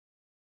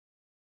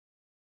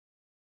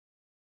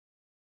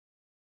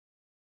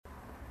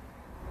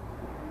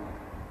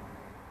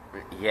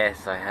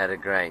Yes, I had a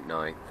great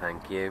night,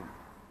 thank you.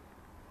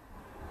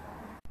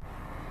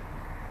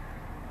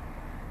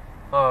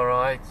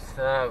 Alright,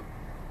 so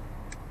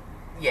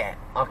yeah,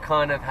 I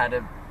kind of had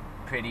a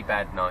pretty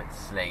bad night's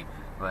sleep,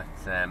 but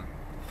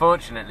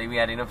fortunately we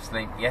had enough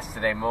sleep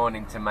yesterday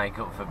morning to make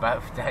up for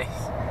both days.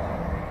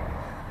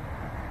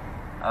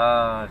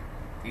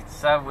 It's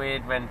so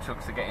weird when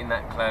trucks are getting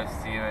that close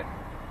to you.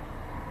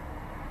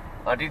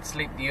 I did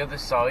sleep the other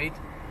side,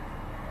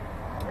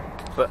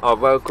 but I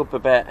woke up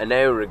about an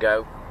hour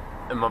ago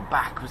and my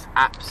back was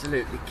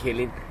absolutely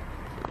killing.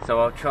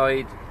 So I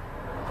tried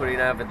putting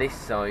over this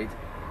side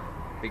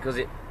because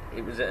it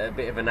was at a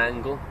bit of an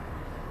angle,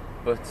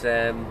 but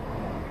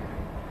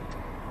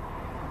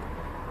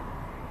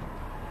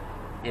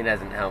it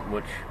hasn't helped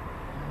much.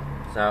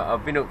 So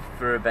I've been up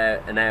for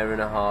about an hour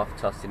and a half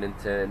tossing and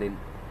turning.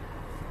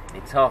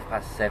 It's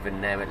 7:30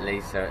 now at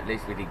least, so at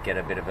least we did get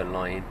a bit of a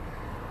line.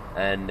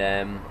 And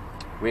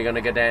we're going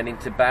to go down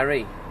into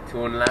Barry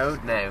to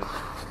unload now.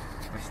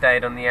 We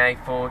stayed on the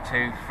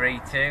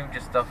A4232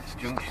 just off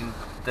junction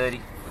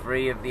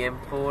 33 of the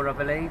M4, I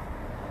believe.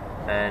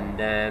 And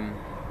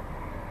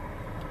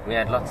we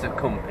had lots of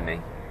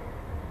company.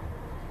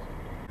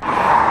 Alright,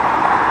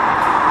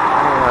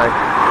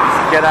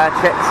 let's get our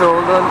checks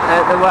all done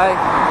out the way.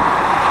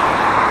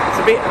 It's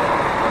a bit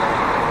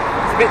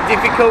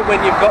difficult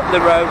when you've got the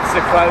road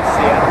so close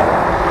here,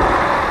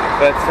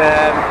 but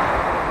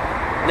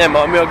never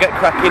mind, we'll get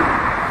cracking.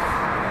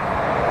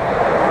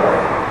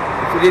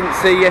 If you didn't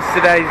see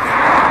yesterday's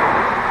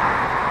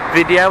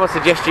video, I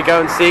suggest you go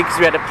and see, because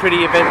we had a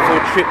pretty eventful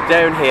trip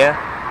down here,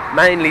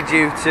 mainly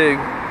due to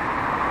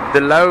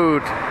the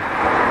load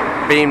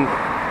being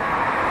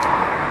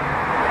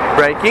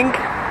breaking,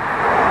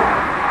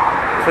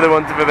 for the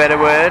want of a better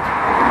word.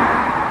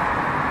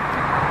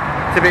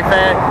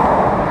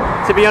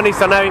 To be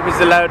honest, I know it was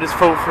the loader's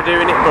fault for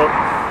doing it, but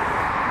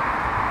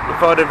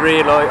if I'd have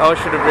realised, I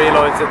should have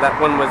realised that that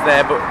one was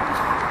there. But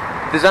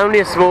there's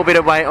only a small bit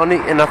of weight on it,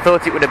 and I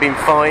thought it would have been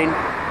fine.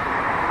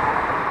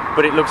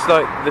 But it looks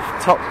like the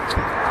top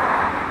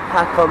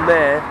pack on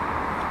there,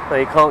 well,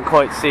 you can't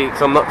quite see it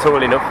because I'm not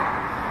tall enough.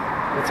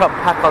 The top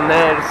pack on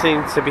there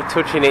seems to be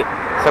touching it,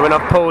 so when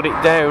I've pulled it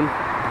down,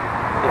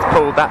 it's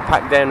pulled that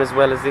pack down as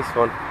well as this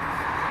one.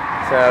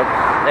 So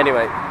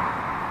anyway,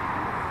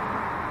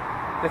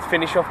 let's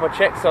finish off my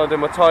checks. I'll do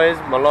my tyres,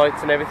 my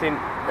lights and everything,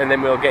 and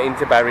then we'll get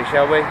into Barry,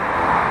 shall we?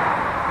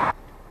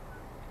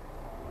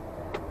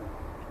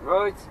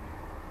 Right,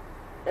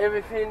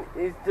 everything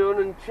is done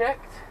and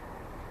checked.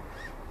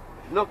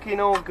 Looking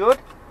all good.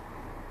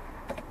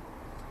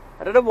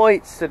 I don't know why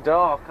it's so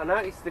dark. I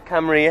noticed the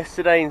camera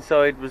yesterday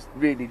inside was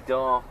really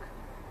dark.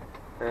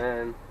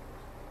 I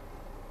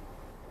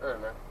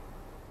don't know.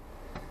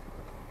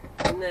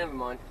 Never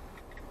mind.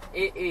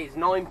 It is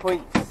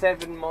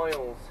 9.7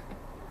 miles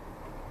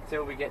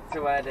till we get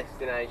to our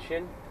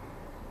destination.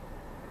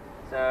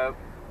 So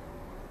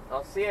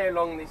I'll see how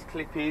long this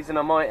clip is, and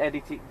I might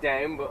edit it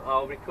down, but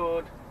I'll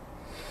record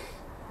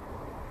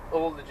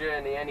all the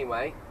journey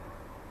anyway.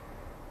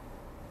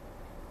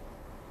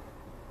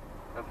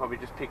 I'll probably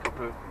just pick up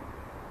a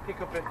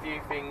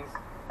few things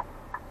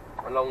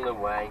along the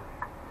way.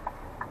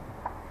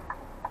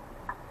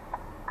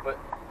 But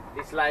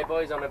this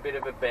lay-by is on a bit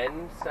of a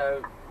bend,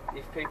 so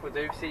if people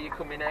do see you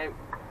coming out,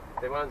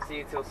 they won't see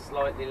you till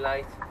slightly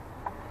late.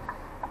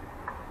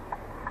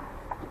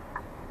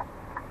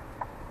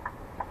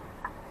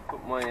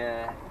 Put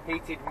my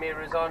heated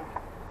mirrors on.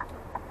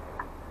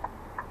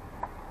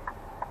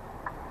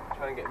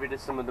 Try and get rid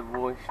of some of the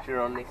moisture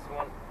on this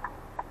one.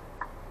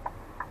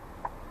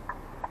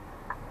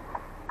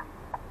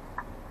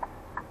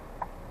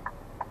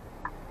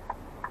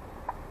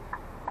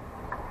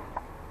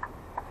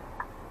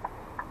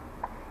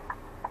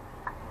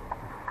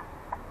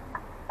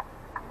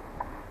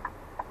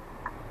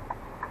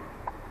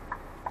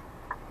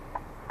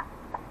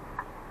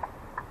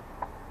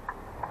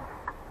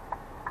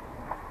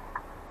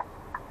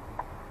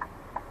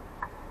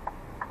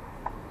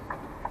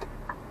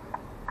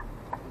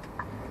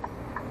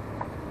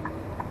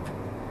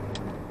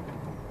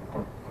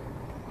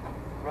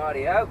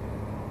 Rightio.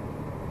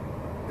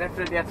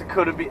 Definitely had to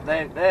cut a bit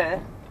out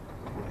there.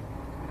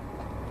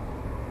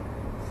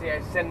 See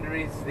how Sender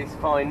is this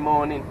fine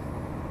morning.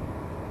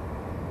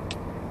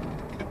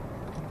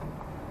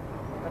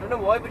 I don't know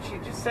why, but she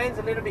just sounds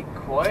a little bit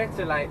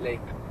quieter lately.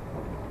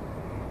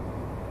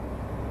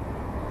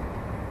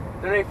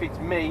 Don't know if it's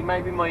me,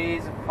 maybe my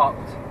ears have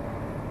popped.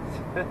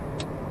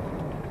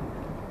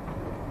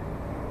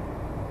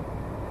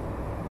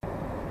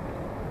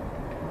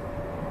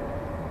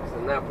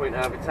 No point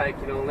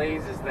overtaking all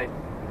these as they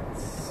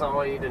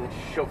side and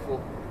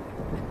shuffle.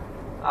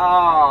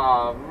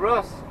 Ah,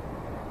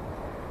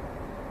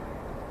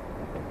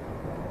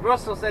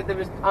 Russell said there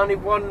was only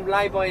one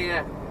lay-by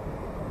here.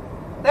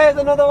 There's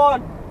another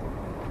one.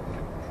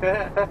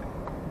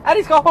 And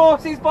it's got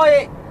horses by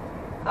it.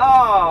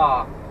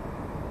 Ah,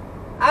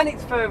 and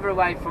it's further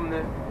away from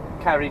the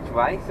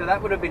carriageway, so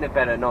that would have been a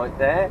better night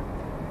there.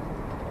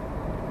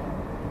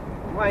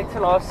 Wait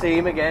till I see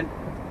him again.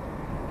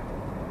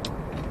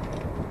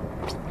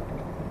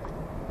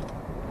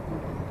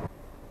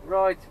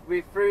 Right,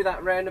 we're through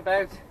that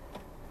roundabout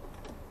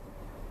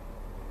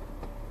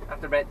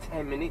after about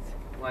 10 minutes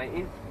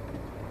waiting.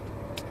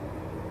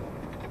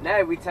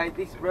 Now we take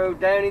this road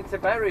down into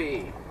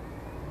Barry.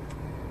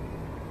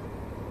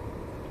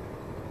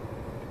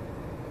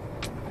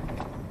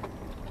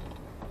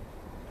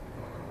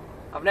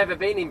 I've never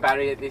been in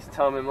Barry at this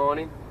time of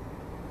morning.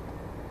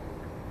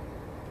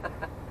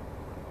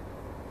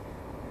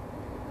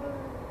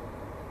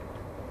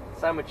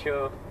 So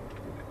mature.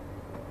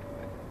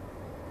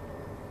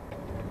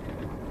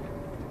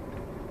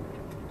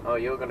 Oh,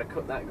 you're going to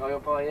cut that guy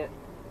up, are you?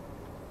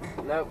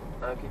 No,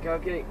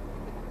 okay.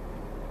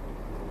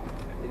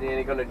 You're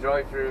nearly going to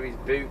drive through his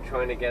boot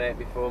trying to get out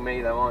before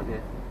me though, aren't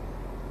you?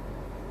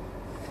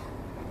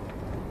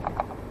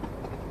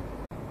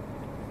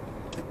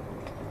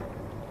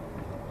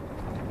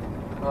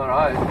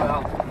 Alright,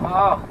 well,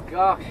 oh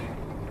gosh. I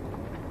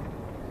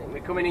think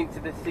we're coming into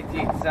the city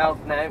itself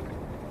now.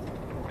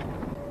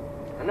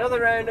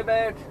 Another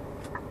roundabout.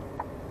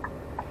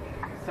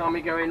 This time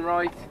we're going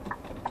right.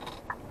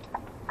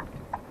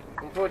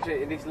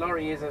 Unfortunately this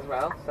lorry is as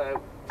well,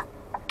 so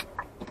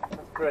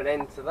let's put an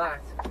end to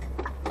that.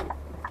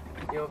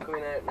 You're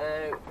coming out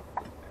now.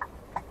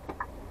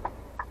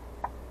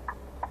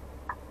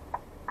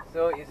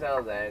 Sort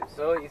yourselves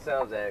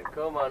out,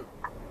 come on.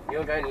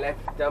 You're going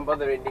left, don't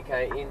bother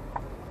indicating.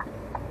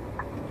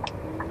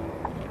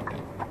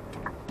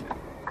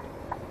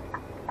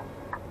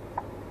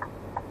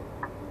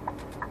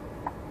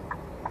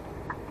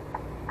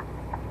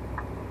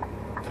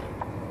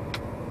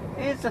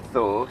 Here's a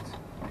thought.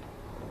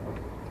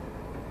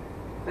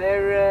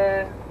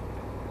 They're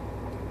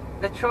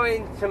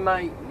trying to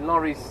make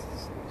lorries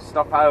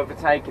stop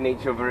overtaking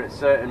each other at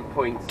certain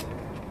points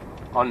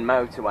on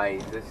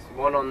motorways. There's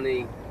one on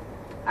the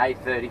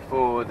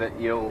A34 that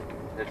you'll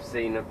have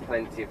seen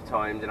plenty of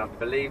times, and I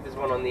believe there's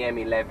one on the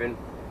M11,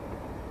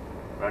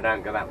 but I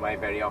don't go that way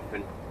very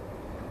often.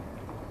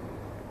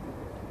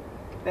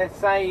 They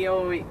say,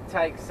 oh, it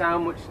takes so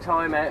much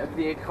time out of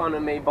the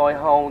economy by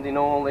holding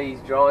all these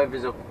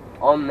drivers up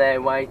on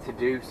their way to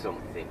do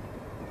something.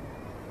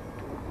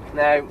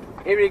 Now,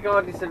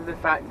 irregardless of the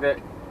fact that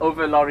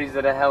other lorries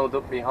that are held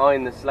up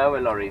behind the slower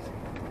lorries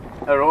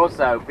are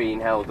also being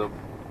held up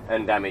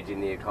and damaging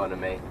the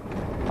economy,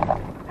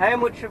 how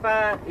much of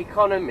our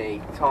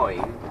economy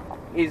time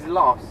is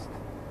lost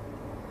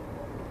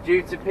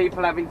due to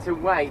people having to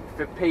wait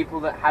for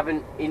people that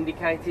haven't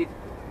indicated?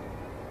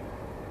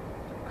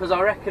 Because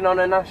I reckon on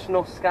a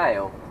national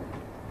scale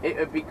it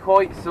would be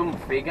quite some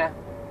figure.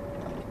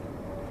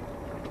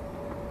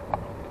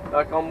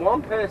 Like on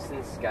one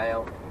person's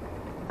scale,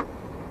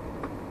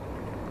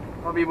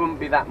 probably wouldn't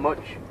be that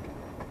much.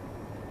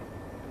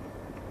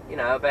 You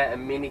know, about a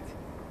minute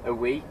a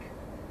week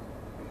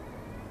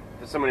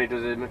for someone who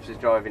does as much as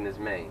driving as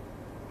me.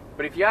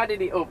 But if you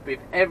added it up with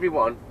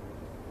everyone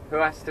who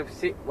has to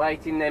sit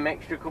waiting them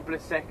extra couple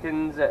of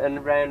seconds at a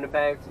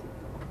roundabout,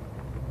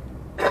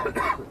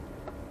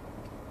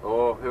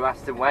 or who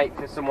has to wait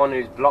for someone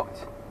who's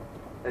blocked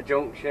a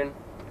junction,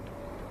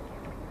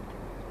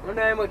 I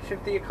wonder how much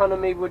of the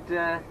economy would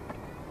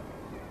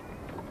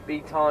be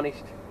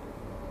tarnished.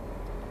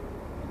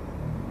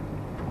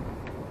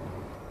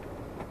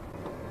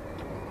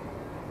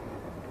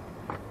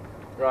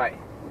 Right,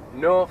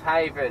 North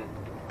Haven.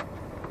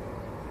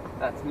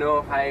 That's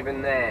North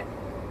Haven there.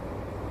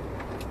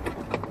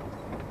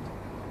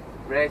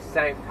 Where's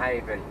South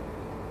Haven?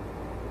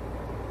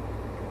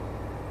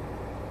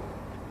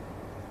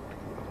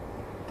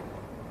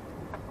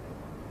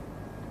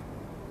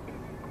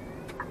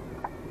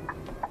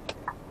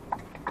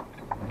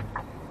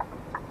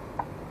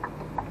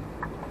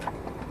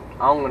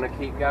 I'm gonna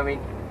keep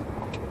going.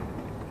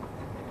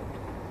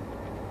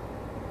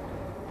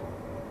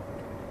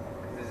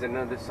 There's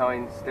another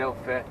sign still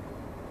for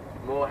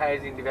more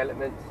housing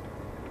development.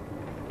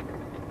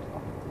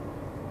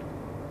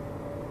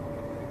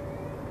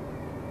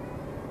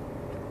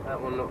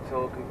 That one looks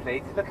all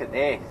complete. Look at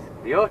this.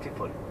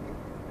 Beautiful.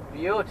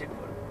 Beautiful.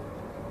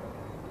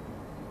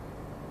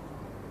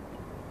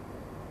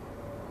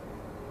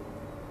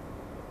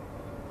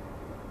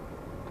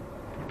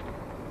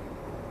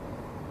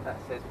 That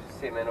says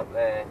Persimmon up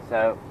there,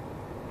 so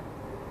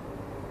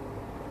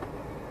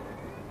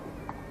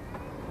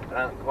I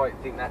don't quite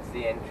think that's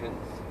the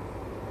entrance.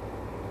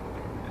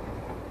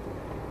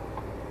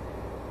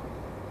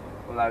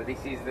 Although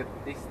this is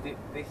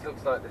this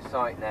looks like the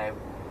site now.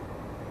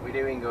 We're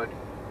doing good.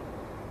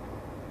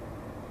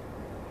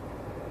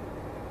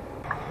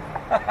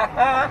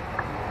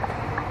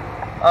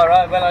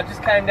 Alright, well I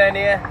just came down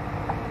here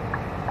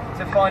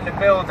to find a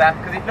builder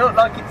because it looked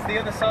like it's the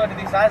other side of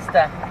this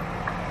Asda.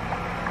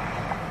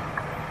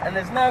 And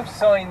there's no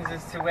signs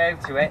as to how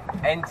to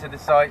enter the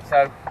site,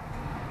 so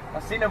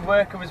I've seen a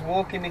worker was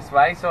walking this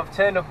way, so I've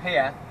turned up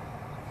here,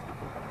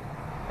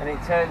 and it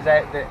turns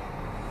out that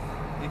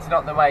it's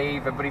not the way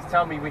either, but he's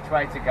told me which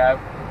way to go.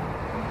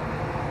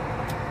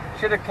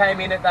 Should have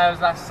came in at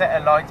those last set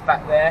of lights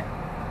back there,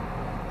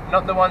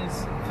 not the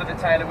ones for the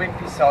Taylor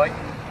Wimpey site,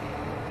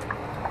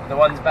 the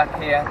ones back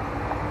here.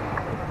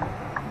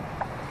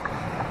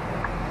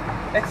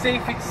 Let's see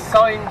if it's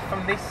signed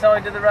from this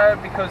side of the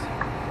road, because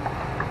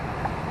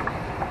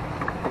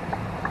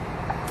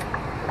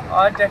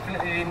I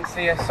definitely didn't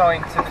see a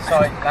sign to the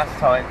side last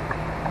time.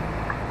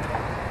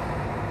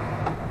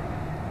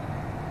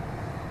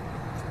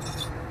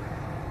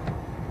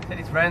 Said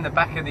it's round the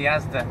back of the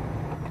Asda.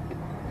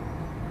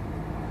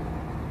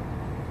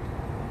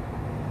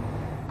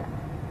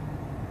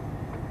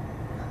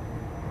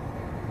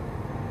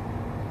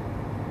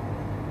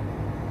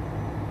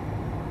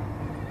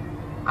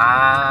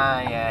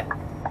 Ah, yeah.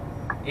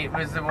 It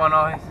was the one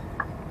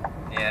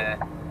yeah.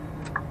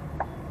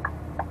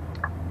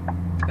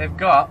 They've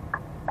got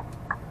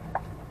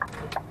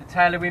the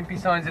Taylor Wimpey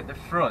signs at the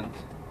front.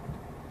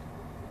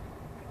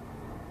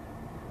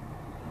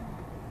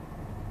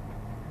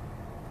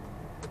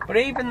 But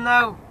even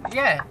though,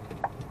 yeah,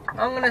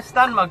 I'm going to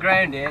stand my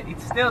ground here,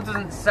 it still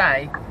doesn't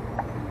say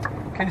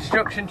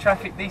construction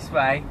traffic this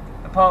way,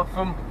 apart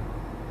from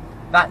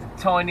that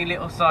tiny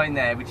little sign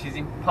there, which is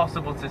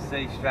impossible to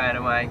see straight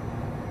away.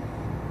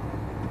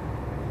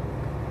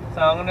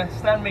 So I'm going to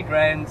stand my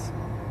grounds.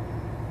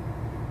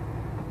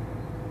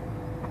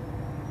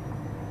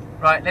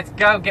 Right, let's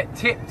go get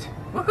tipped.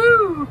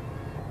 Woohoo!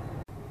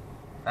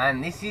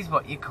 And this is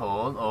what you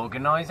call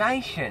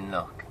organisation,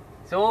 look.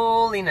 It's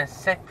all in a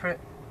separate,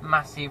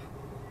 massive,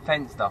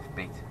 fenced off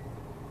bit.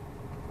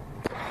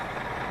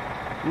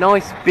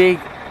 Nice big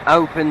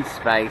open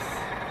space.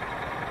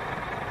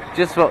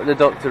 Just what the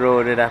doctor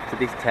ordered after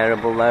this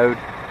terrible load.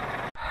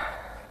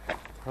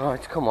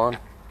 Right, come on.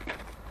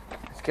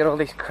 Let's get all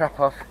this crap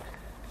off.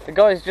 The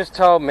guys just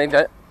told me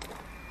that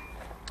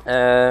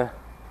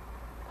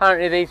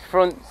apparently these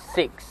front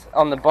 6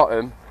 on the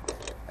bottom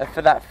are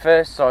for that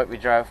first site we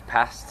drove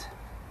past.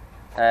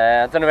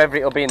 I don't know whether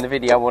it'll be in the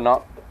video or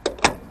not.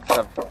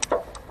 I've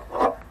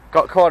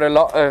got quite a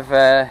lot of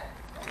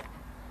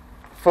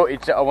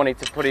footage that I wanted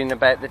to put in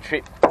about the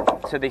trip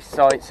to this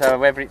site, so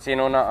whether it's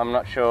in or not I'm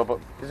not sure, but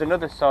there's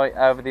another site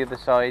over the other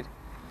side.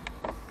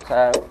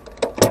 So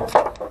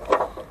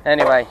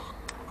anyway,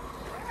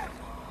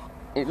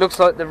 it looks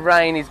like the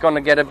rain is going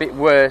to get a bit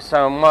worse,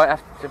 so I might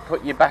have to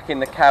put you back in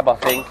the cab, I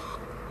think.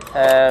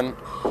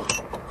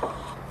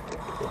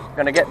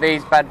 Going to get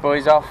these bad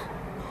boys off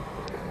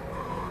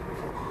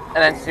and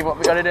then see what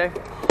we got to do.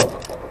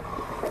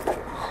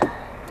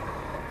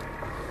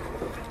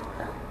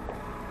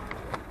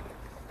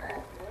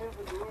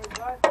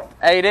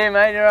 How you doing,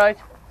 mate? You alright?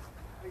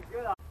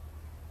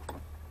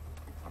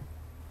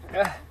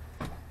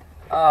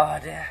 Oh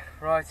dear,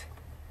 right.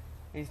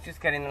 He's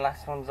just getting the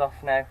last ones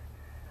off now.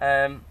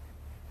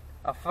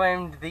 I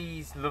found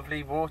these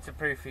lovely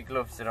waterproofy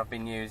gloves that I've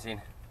been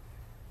using,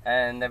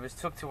 and they was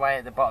tucked away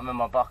at the bottom of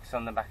my box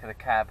on the back of the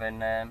cab,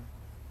 and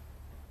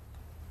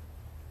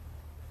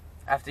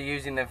after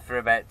using them for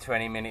about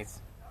 20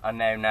 minutes I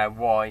now know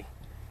why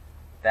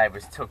they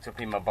was tucked up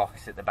in my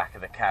box at the back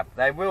of the cab.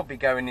 They will be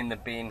going in the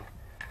bin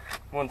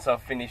once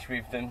I've finished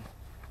with them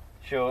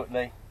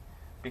shortly,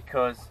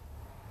 because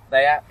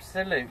they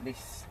absolutely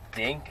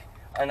stink,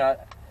 and I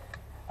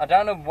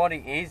don't know what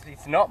it is.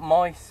 It's not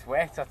my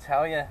sweat, I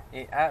tell you.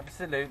 It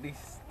absolutely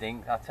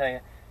stinks, I tell you.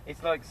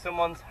 It's like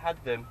someone's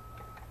had them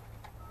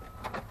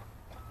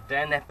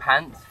down their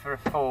pants for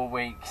 4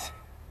 weeks.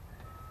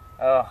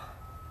 Oh.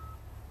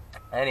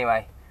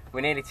 Anyway,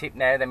 we're nearly tipped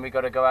now, then we've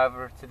got to go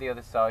over to the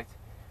other site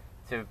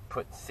to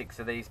put 6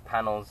 of these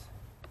panels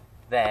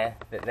there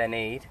that they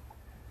need,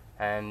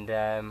 and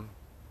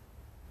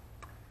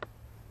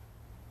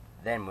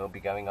then we'll be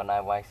going on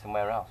our way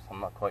somewhere else. I'm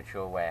not quite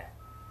sure where.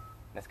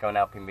 Let's go and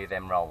help him with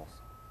them rolls.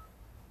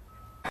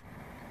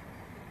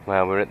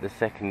 Well, we're at the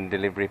second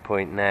delivery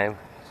point now,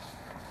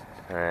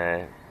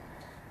 right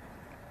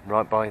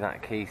by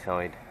that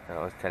quayside that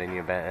I was telling you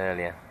about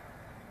earlier.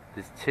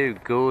 There's 2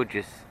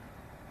 gorgeous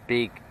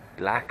big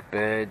black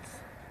birds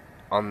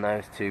on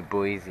those 2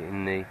 buoys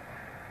in the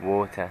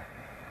water.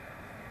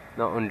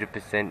 Not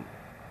 100%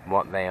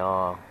 what they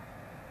are.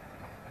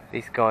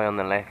 This guy on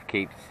the left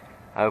keeps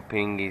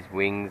opening his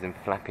wings and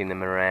flapping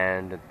them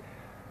around.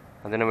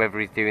 I don't know whether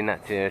he's doing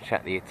that to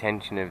attract the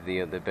attention of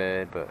the other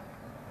bird, but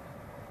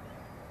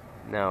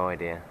no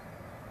idea.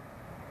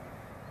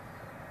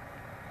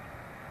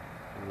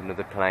 There's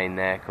another plane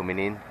there coming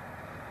in,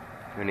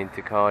 running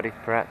to Cardiff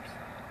perhaps.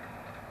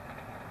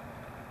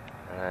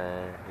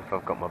 If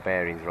I've got my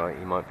bearings right,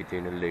 he might be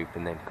doing a loop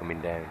and then coming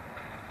down.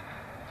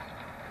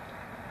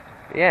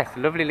 But yes, a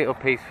lovely little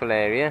peaceful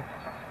area,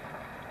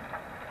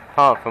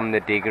 apart from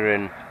the digger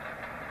and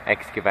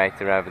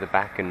excavator over the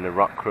back and the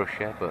rock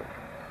crusher, but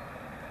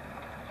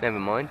never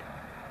mind.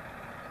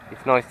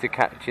 It's nice to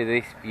capture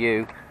this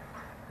view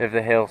of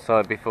the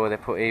hillside before they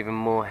put even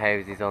more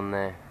houses on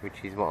there,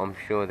 which is what I'm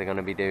sure they're going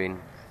to be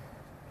doing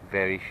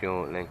very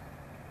shortly.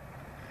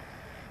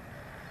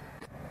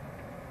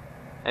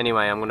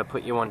 Anyway, I'm going to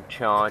put you on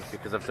charge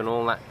because I've done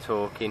all that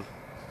talking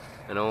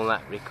and all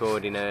that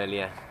recording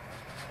earlier.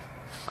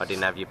 I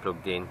didn't have you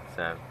plugged in,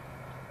 so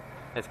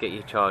let's get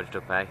you charged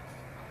up, eh?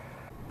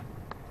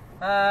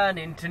 And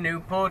into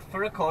Newport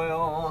for a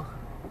coil.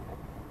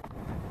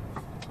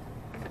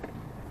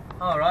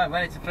 Alright,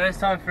 well it's the first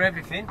time for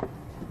everything.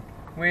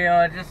 We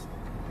are just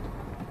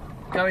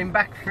going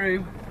back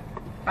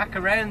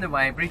around the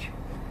weighbridge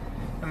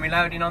and we're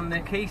loading on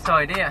the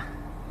quayside here.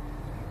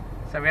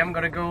 So we haven't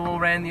got to go all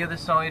around the other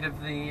side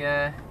of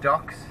the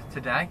docks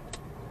today.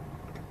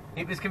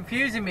 It was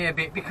confusing me a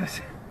bit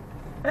because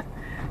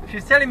she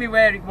was telling me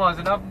where it was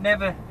and I've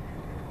never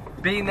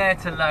been there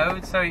to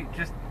load, so it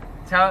just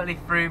totally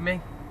threw me.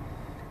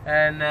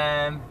 And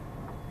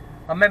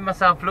I made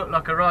myself look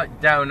like a right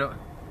donut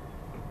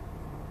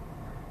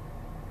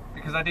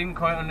because I didn't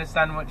quite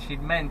understand what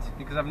she'd meant,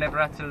 because I've never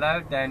had to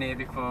load down here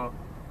before.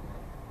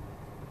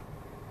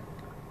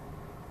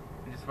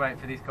 I'm just waiting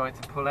for this guy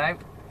to pull out.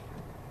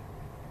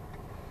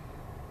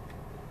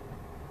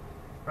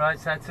 Right,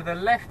 so to the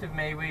left of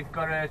me we've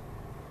got a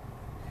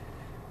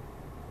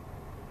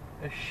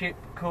ship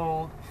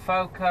called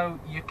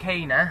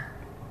CJACEY-TRUCKS.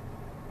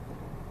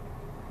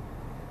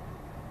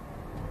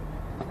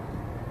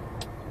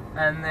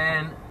 And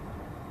then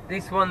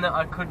this one that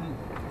I couldn't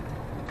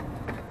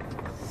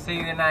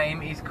see the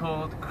name is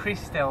called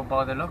Cristel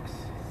by the looks.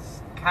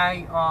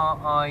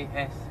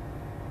 K-R-I-S-T-E-L.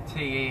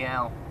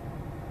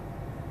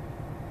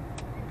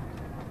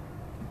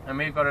 And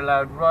we've got a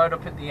load right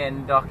up at the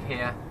end dock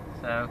here,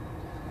 so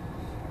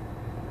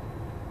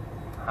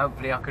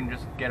hopefully I can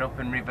just get up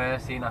and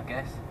reverse in, I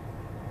guess.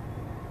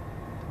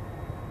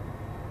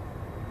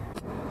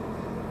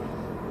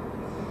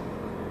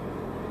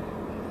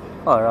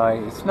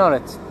 Alright, it's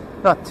not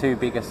too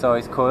big a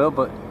size coil,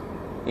 but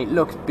it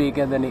looks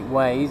bigger than it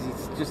weighs.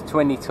 It's just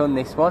 20 ton,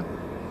 this one.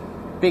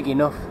 Big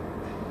enough.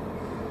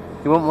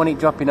 You won't want it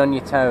dropping on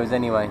your toes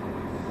anyway.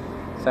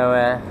 So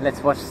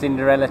let's watch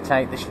Cinderella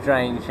take the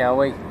strain, shall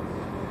we?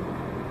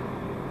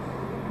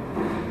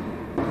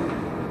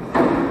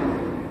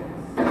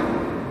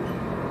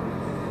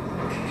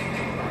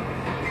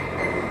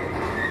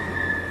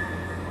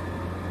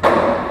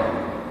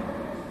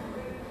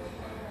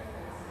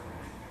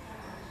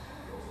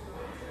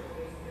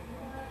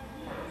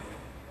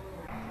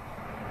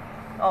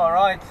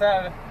 Alright,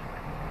 so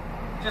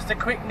just a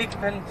quick nip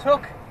and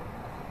tuck,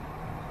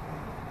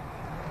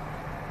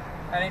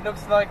 and it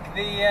looks like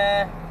the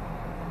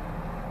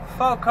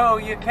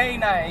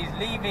CJACEY-TRUCKS is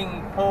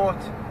leaving port.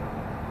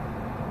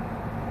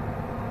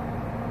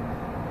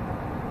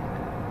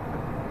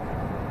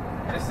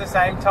 Just the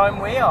same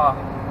time we are.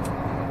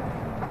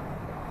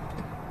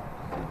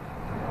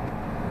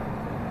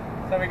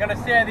 So we're going to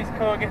see how this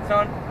core gets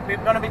on. We're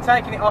going to be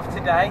taking it off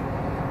today.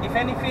 If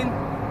anything,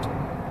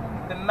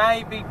 there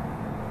may be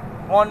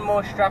one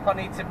more strap I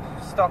need to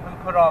stop and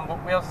put on,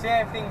 but we'll see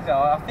how things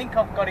are. I think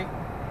I've got it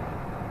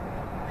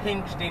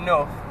pinched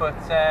enough, but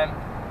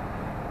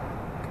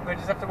we'll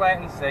just have to wait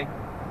and see.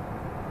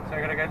 So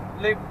we're going to go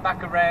loop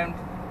back around,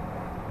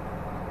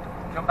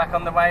 jump back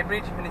on the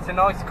weighbridge, and it's a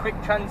nice quick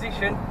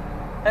transition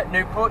at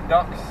Newport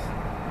Docks.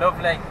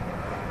 Lovely.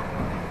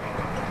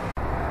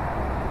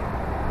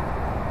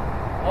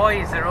 Why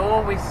is there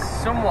always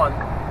someone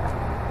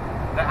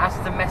that has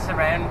to mess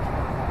around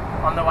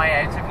on the way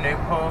out of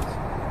Newport?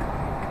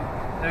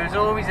 There's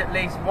always at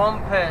least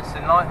one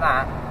person like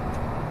that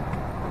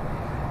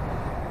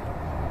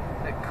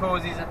that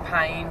causes a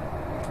pain.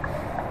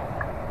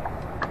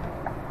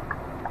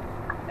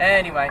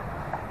 Anyway,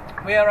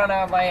 we are on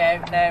our way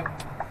out now.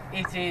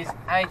 It is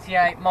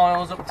 88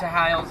 miles up to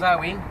Hales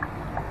Owen.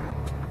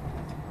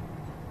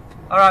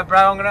 Alright bro,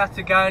 I'm going to have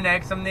to go now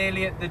because I'm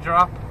nearly at the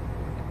drop.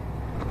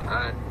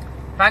 Alright.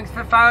 Thanks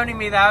for phoning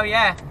me though,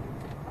 yeah.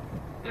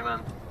 Yeah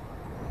man.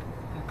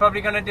 I'm probably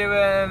going to do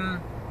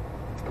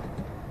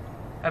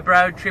a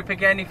road trip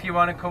again if you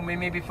want to come with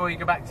me before you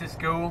go back to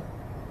school.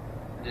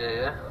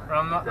 Yeah. But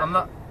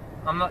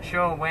I'm not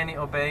sure when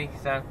it'll be,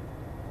 so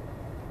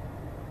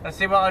I'll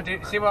see what I do.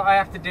 See what I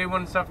have to do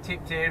once I've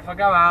tipped here. If I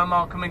go home,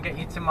 I'll come and get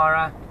you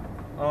tomorrow,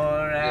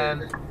 or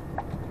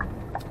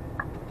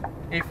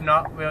if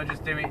not, we'll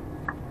just do it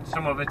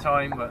some other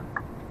time. But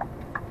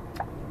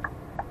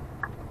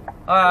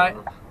all right,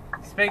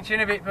 speak to you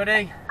in a bit,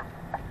 buddy.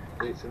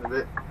 Speak to you in a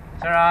bit.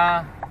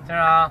 Ta-ra,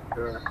 ta-ra.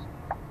 Ta-ra.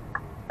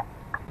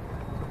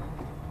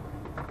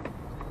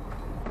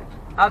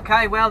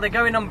 Okay, well they're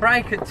going on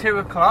break at 2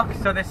 o'clock,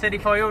 so they said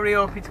if I hurry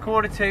up, it's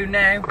 1:45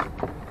 now.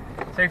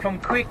 So if I'm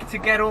quick to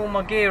get all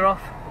my gear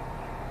off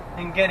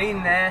and get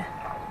in there,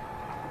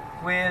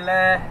 we'll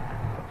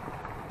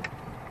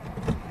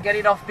get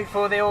it off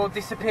before they all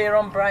disappear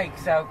on break.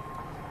 So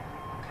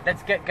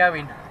let's get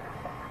going.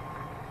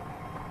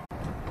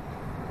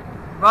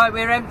 Right,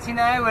 we're empty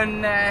now,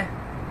 and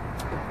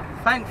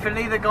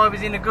thankfully the guy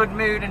was in a good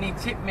mood and he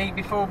tipped me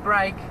before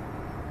break,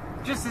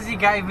 just as he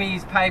gave me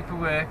his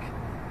paperwork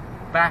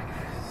back,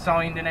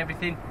 signed and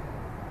everything.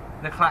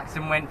 The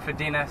klaxon went for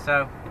dinner,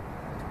 so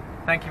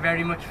thank you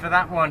very much for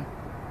that one.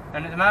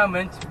 And at the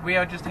moment we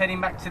are just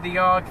heading back to the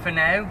yard for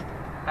now.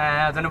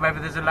 I don't know whether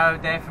there's a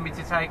load there for me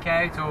to take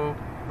out or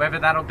whether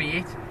that'll be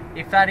it.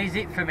 If that is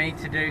it for me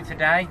to do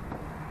today,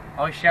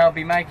 I shall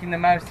be making the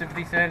most of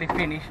this early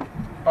finish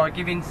by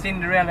giving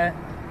Cinderella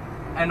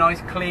a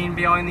nice clean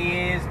behind the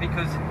ears,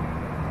 because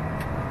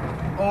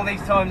all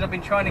these times I've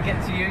been trying to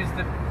get to use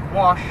the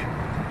wash.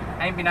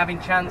 Ain't been having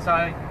chance.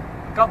 I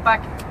got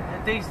back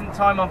a decent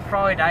time on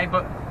Friday,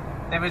 but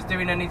they was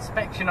doing an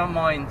inspection on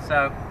mine,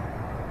 so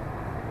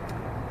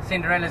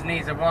Cinderella's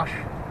needs a wash.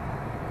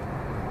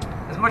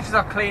 As much as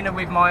I clean her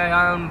with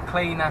my own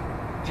cleaner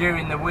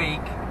during the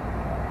week,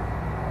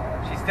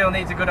 she still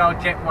needs a good old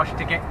jet wash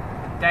to get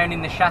down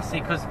in the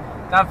chassis, because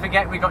don't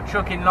forget we got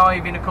trucking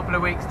live in a couple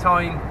of weeks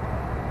time.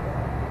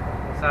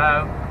 So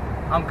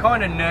I'm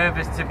kind of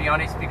nervous, to be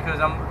honest, because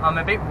I'm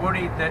a bit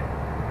worried that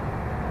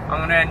I'm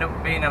going to end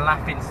up being a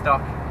laughing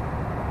stock.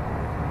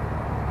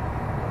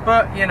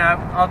 But you know,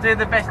 I'll do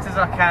the best as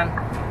I can.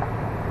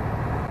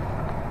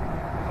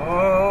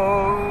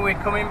 Oh,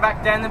 we're coming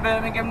back down the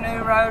Birmingham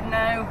New Road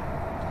now.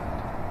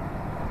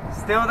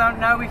 Still don't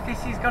know if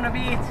this is going to be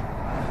it.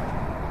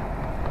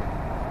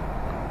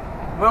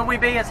 Will we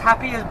be as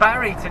happy as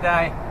Barry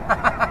today?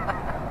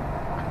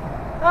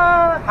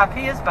 Ah,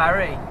 happy as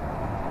Barry.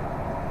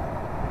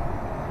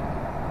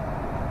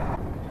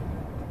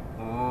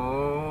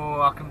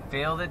 Oh, I can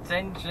feel the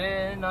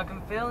tension. I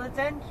can feel the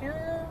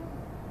tension.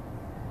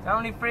 It's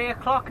only 3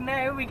 o'clock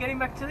now. We're getting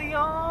back to the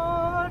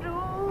yard.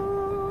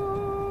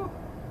 Ooh.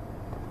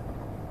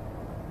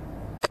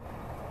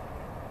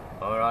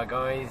 Alright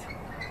guys,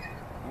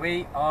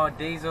 we are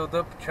dieseled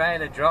up,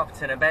 trailer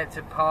dropped, and about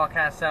to park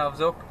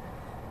ourselves up.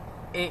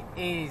 It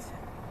is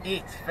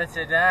it for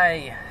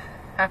today.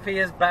 Happy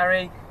as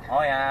Barry,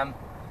 I am.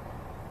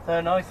 So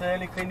a nice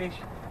early finish.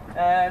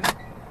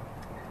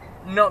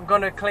 Not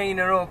gonna clean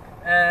her up.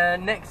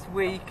 Next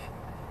week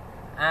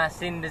our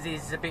Cinders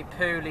is a bit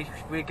poolish.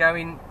 We're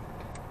going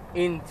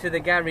into the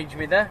garage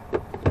with her,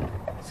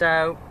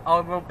 so I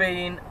will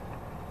be in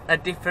a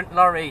different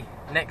lorry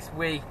next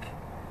week.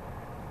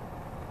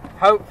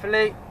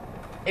 Hopefully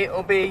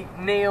it'll be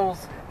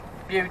Neil's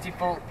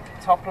beautiful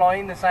top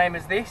line, the same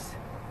as this.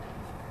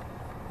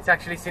 It's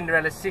actually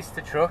Cinderella's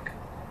sister truck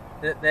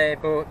that they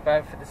bought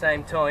both at the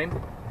same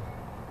time.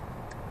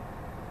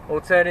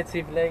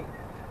 Alternatively,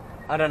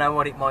 I don't know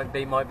what it might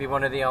be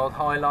one of the old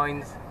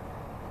Highlines,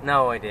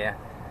 no idea.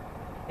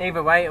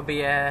 Either way, it'll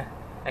be a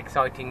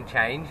exciting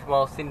change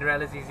while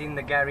Cinderella's is in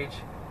the garage.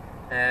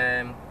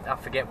 I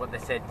forget what they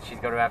said she's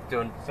got to have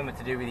done, something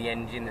to do with the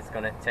engine that's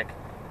going to take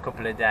a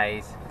couple of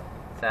days.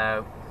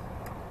 So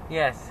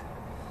yes,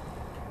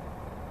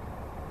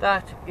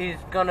 that is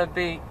gonna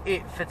be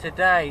it for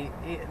today.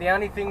 The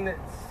only thing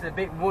that's a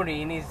bit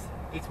worrying is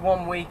it's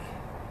 1 week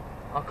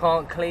I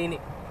can't clean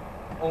it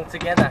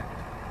altogether.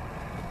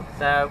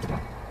 So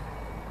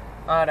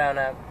I don't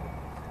know.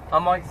 I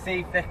might see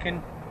if they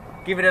can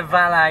give it a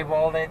valet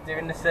while they're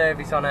doing the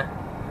service on her.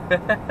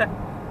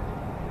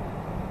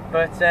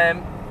 But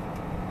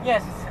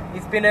yes,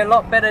 it's been a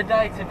lot better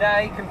day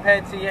today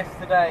compared to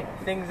yesterday.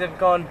 Things have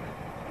gone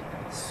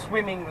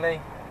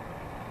swimmingly.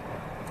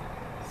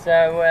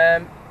 So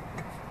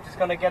just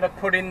gonna get her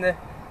put in the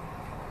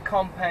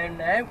compound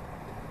now,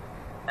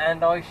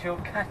 and I shall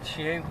catch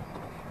you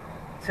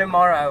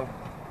tomorrow.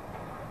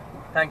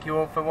 Thank you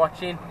all for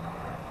watching,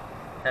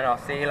 and I'll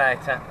see you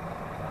later.